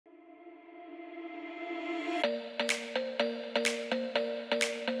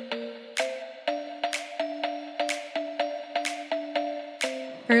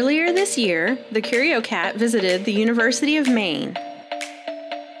this year, the Curio Cat visited the University of Maine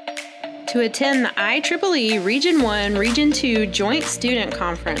to attend the IEEE Region 1, Region 2 Joint Student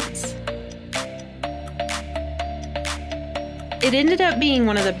Conference. It ended up being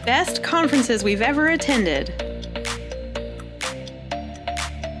one of the best conferences we've ever attended.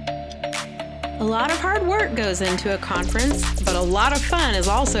 A lot of hard work goes into a conference, but a lot of fun is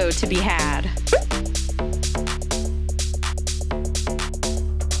also to be had.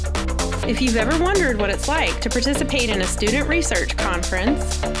 If you've ever wondered what it's like to participate in a student research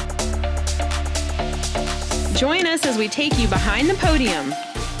conference, join us as we take you behind the podium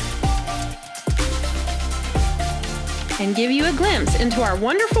and give you a glimpse into our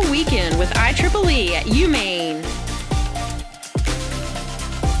wonderful weekend with IEEE at UMaine.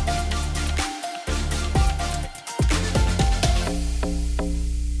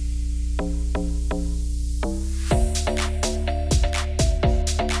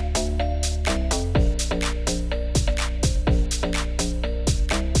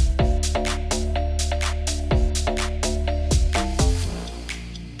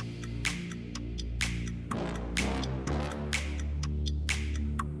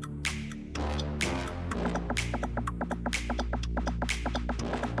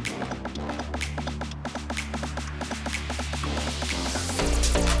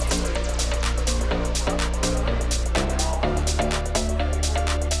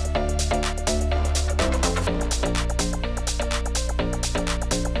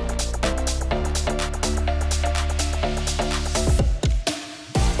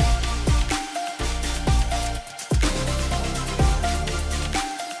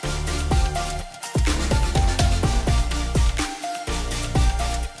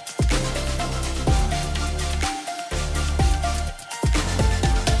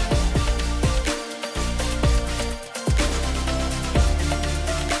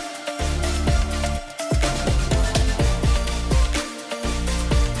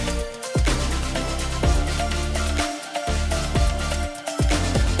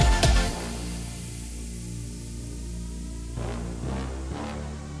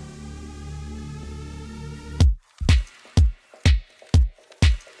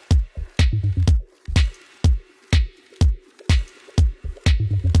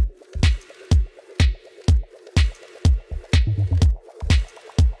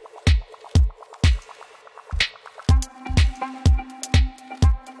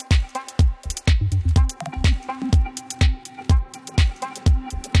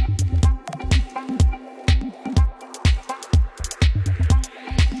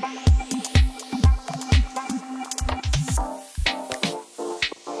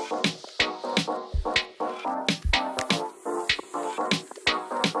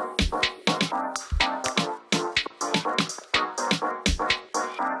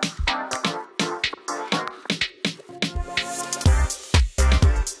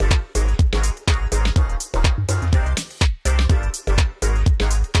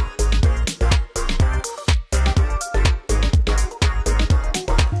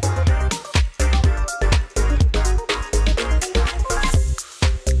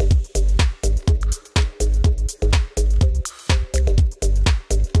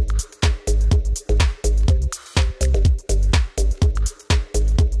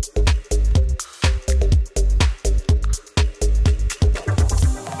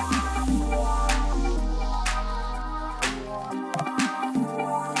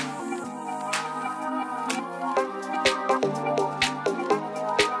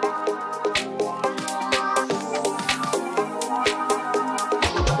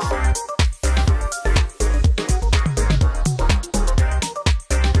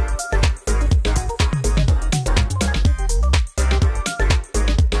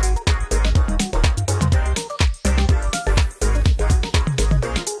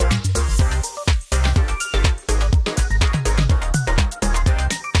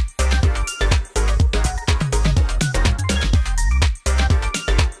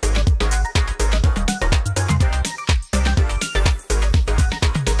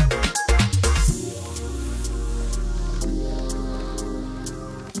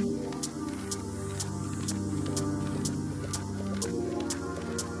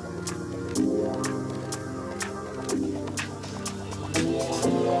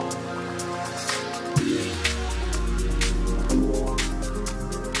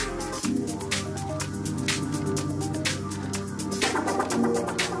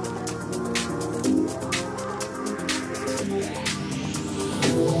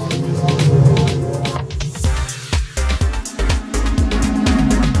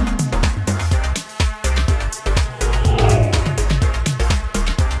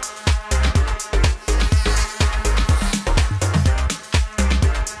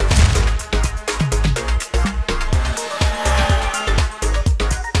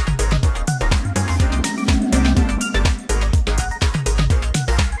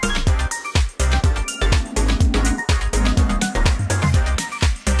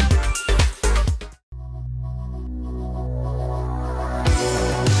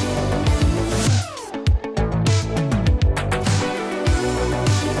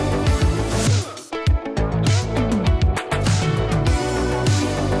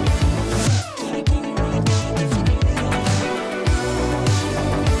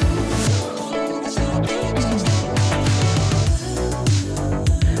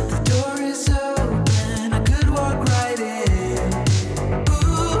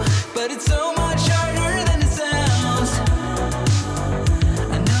 but it's